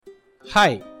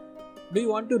Hi, do you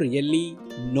want to really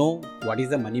know what is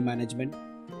the money management?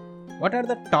 What are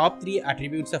the top 3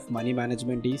 attributes of money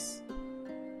management is?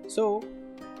 So,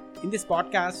 in this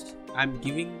podcast, I'm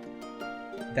giving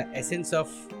the essence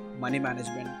of money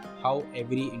management, how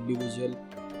every individual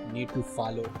need to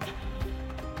follow.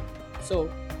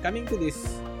 So, coming to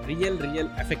this real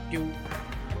effective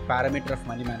parameter of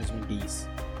money management is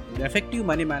the effective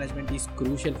money management is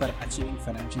crucial for achieving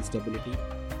financial stability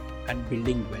and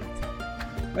building wealth.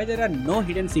 But there are no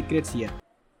hidden secrets here.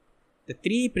 The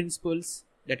 3 principles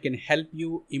that can help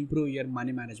you improve your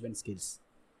money management skills.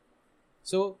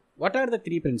 So, what are the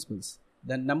 3 principles?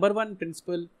 The number 1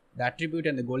 principle, the attribute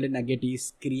and the golden nugget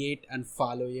is create and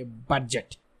follow a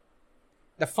budget.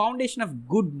 The foundation of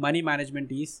good money management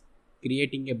is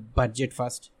creating a budget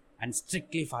first and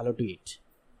strictly follow to it.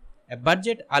 A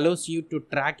budget allows you to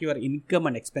track your income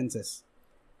and expenses,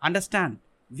 understand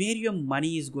where your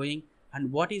money is going and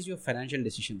what is your financial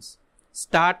decisions.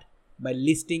 Start by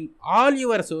listing all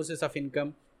your sources of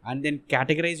income and then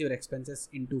categorize your expenses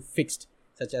into fixed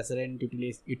such as rent,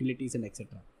 utilities and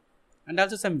etc. And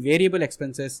also some variable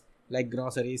expenses like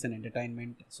groceries and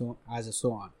entertainment so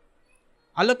on.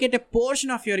 Allocate a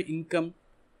portion of your income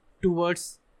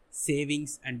towards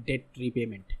savings and debt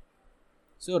repayment.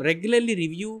 So regularly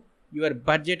review your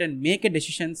budget and make a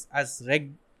decisions as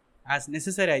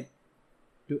necessary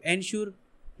to ensure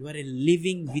you are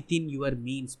living within your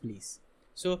means, please.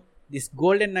 So this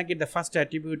golden nugget, the first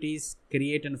attribute is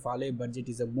create and follow a budget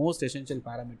is the most essential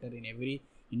parameter in every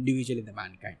individual in the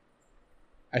mankind.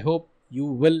 I hope you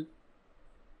will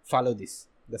follow this.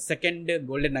 The second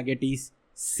golden nugget is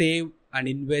save and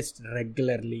invest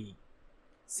regularly.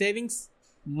 Savings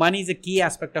money is a key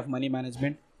aspect of money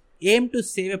management. Aim to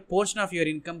save a portion of your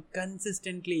income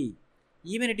consistently.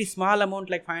 Even it is small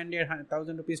amount like 500,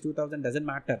 1,000 rupees, 2,000 doesn't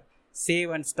matter. Save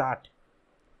and start.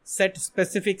 Set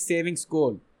specific savings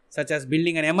goal such as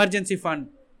building an emergency fund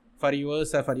for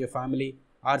yours or for your family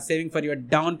or saving for your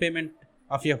down payment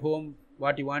of your home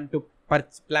what you want to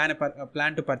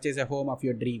plan to purchase a home of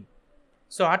your dream.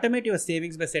 So automate your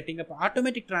savings by setting up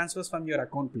automatic transfers from your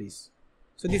account, please.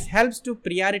 So this helps to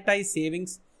prioritize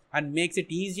savings and makes it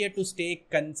easier to stay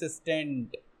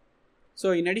consistent.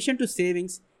 So in addition to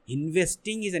savings,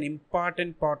 investing is an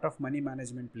important part of money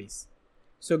management, please.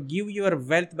 So give your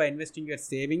wealth by investing your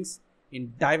savings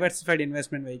in diversified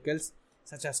investment vehicles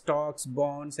such as stocks,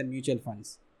 bonds and mutual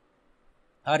funds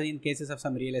or in cases of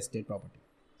some real estate property.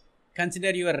 Consider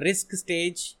your risk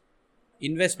stage,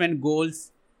 investment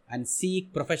goals and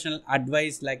seek professional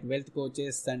advice like wealth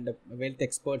coaches and wealth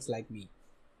experts like me.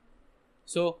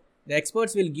 So the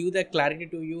experts will give the clarity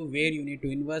to you where you need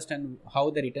to invest and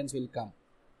how the returns will come.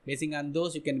 Basing on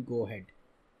those, you can go ahead.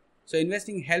 So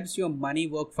investing helps your money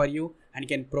work for you and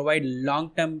can provide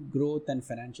long-term growth and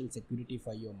financial security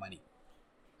for your money.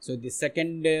 So the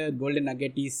second golden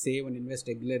nugget is save and invest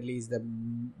regularly is the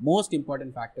most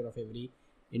important factor of every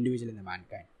individual in the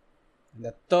mankind. And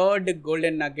the third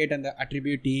golden nugget and the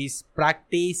attribute is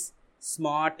practice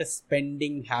smart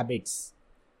spending habits.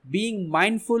 Being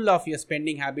mindful of your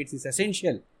spending habits is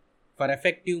essential for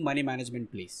effective money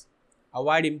management, please.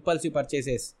 Avoid impulsive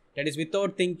purchases. That is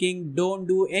without thinking, don't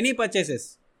do any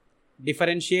purchases.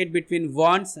 Differentiate between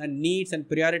wants and needs and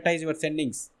prioritize your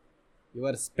spendings.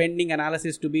 Your spending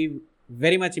analysis to be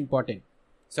very much important.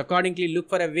 So accordingly, look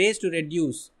for a ways to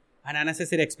reduce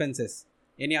unnecessary expenses.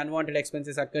 Any unwanted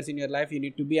expenses occurs in your life, you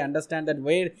need to understand that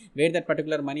where that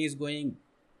particular money is going.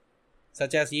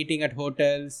 Such as eating at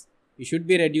hotels, you should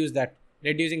be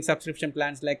reducing subscription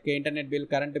plans like internet bill,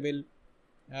 current bill,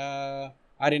 or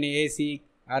any AC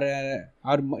or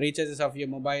recharges of your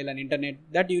mobile and internet.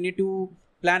 That you need to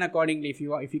plan accordingly. If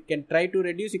you can try to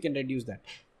reduce, you can reduce that.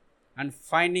 And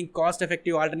finding cost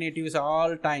effective alternatives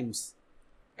all times.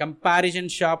 Comparison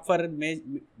shop for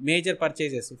major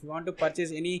purchases. If you want to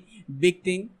purchase any big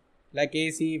thing like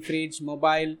AC, fridge,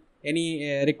 mobile,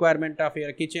 any requirement of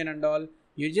your kitchen and all,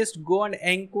 you just go and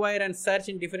inquire and search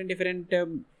in different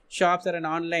shops or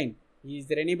online. Is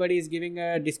there anybody is giving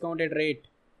a discounted rate?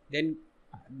 Then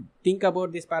think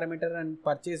about this parameter and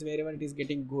purchase wherever it is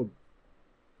getting good.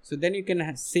 So then you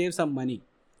can save some money.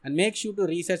 And make sure to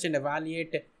research and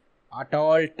evaluate at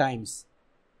all times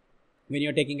when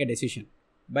you're taking a decision.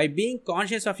 By being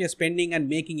conscious of your spending and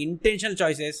making intentional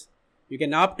choices, you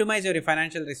can optimize your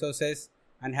financial resources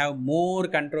and have more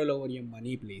control over your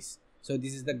money, please. So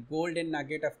this is the golden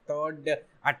nugget of third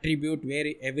attribute where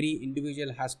every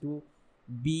individual has to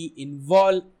be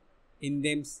involved in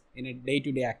them in a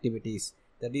day-to-day activities.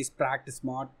 That is practice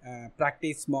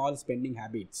small spending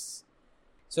habits.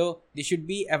 So they should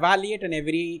be evaluated on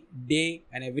every day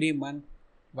and every month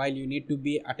while you need to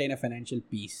be attain a financial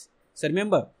peace. So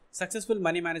remember, successful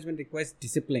money management requires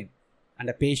discipline and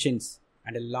a patience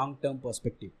and a long-term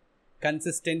perspective.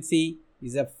 Consistency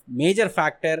is a major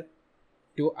factor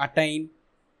to attain,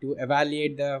 to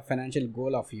evaluate the financial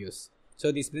goal of yours.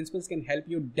 So these principles can help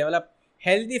you develop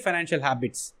healthy financial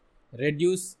habits,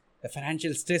 reduce the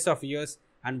financial stress of yours,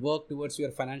 and work towards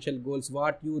your financial goals,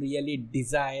 what you really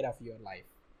desire of your life.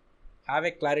 Have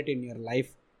a clarity in your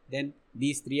life, then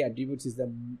these three attributes is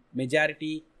the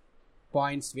majority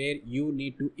points where you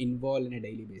need to involve in a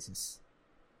daily basis.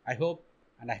 I hope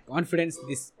and I have confidence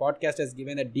this podcast has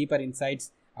given a deeper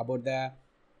insights about the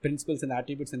principles and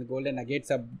attributes and the golden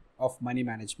nuggets of money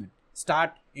management.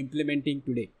 Start implementing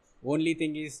today. Only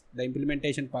thing is the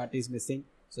implementation part is missing.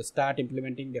 So start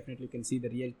implementing. Definitely you can see the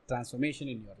real transformation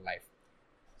in your life.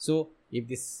 So if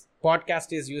this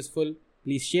podcast is useful,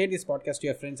 please share this podcast to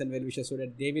your friends and well-wishers so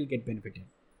that they will get benefited.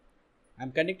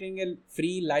 I'm conducting a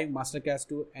free live masterclass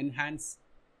to enhance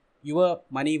your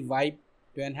money vibe,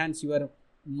 to enhance your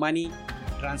money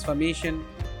transformation,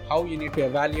 how you need to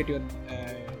evaluate your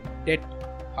debt,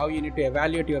 how you need to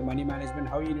evaluate your money management,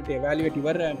 how you need to evaluate your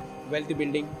wealth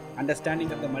building,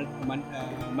 understanding of the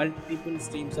multiple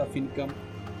streams of income.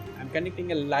 I'm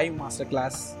conducting a live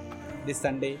masterclass this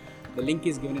Sunday. The link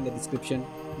is given in the description.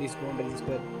 Please go and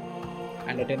register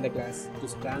and attend the class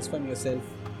to transform yourself,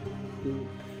 to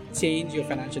change your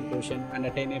financial quotient and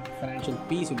attain a financial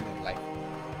peace in your life.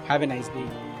 Have a nice day.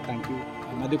 Thank you.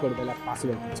 I'm Madhu Kodubela,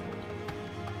 Passive Wealth Expert.